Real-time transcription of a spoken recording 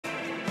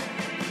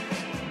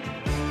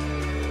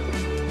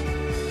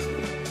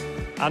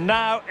And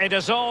now it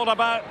is all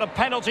about the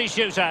penalty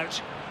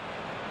shootout.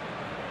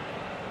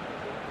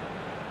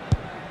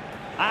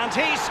 And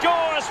he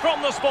scores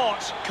from the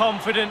spot.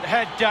 Confident,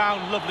 head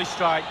down, lovely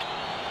strike.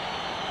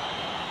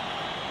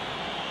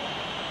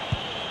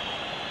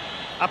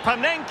 A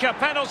Panenka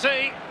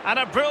penalty and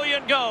a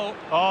brilliant goal.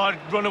 Oh,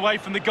 I'd run away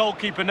from the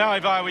goalkeeper now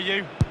if I were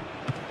you.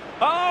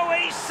 Oh,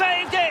 he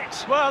saved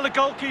it! Well, the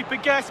goalkeeper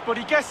guessed, but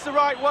he guessed the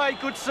right way.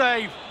 Good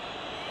save.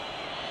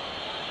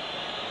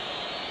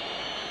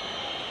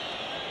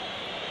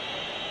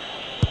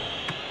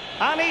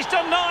 And he's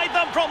denied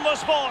them from the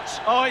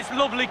spot. Oh, it's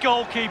lovely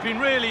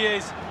goalkeeping, really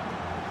is.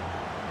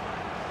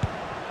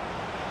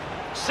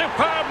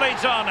 Superbly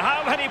done.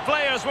 How many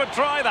players would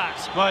try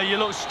that? Well, you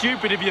look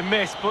stupid if you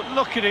miss, but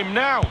look at him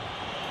now.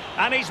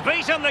 And he's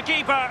beaten the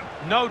keeper.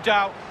 No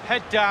doubt.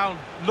 Head down.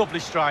 Lovely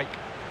strike.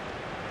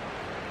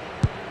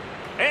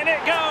 In it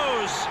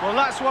goes. Well,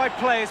 that's why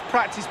players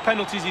practice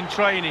penalties in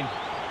training.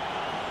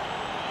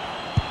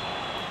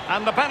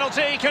 And the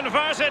penalty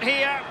converted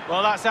here.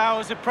 Well, that's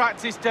hours of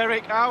practice,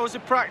 Derek. Hours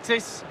of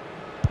practice.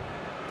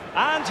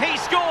 And he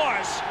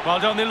scores. Well,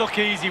 don't they look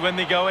easy when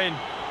they go in?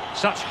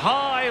 Such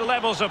high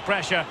levels of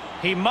pressure.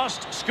 He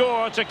must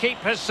score to keep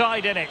his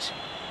side in it.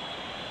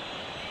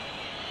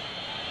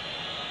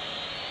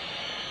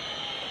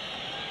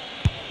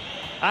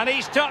 And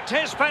he's tucked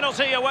his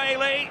penalty away,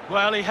 Lee.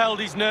 Well, he held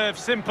his nerve.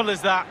 Simple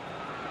as that.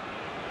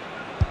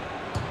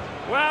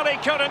 Well, he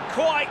couldn't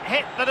quite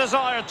hit the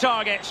desired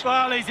target.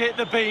 Well, he's hit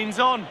the beans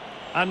on.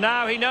 And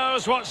now he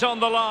knows what's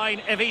on the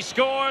line. If he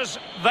scores,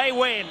 they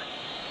win.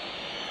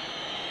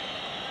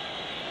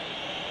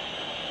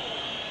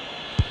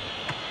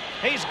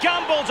 He's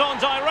gambled on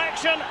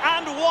direction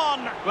and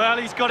won. Well,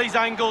 he's got his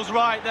angles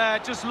right there.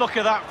 Just look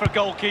at that for a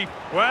goalkeeper.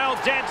 Well,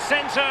 dead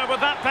centre with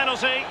that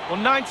penalty. Well,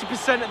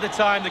 90% of the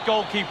time, the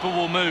goalkeeper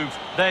will move.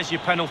 There's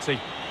your penalty.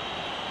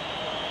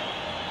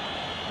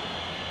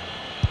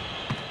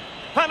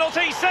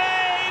 Penalty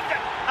saved!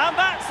 And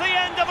that's the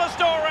end of the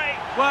story.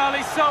 Well,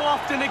 it's so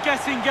often a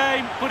guessing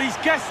game, but he's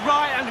guessed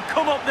right and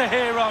come up the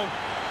hero.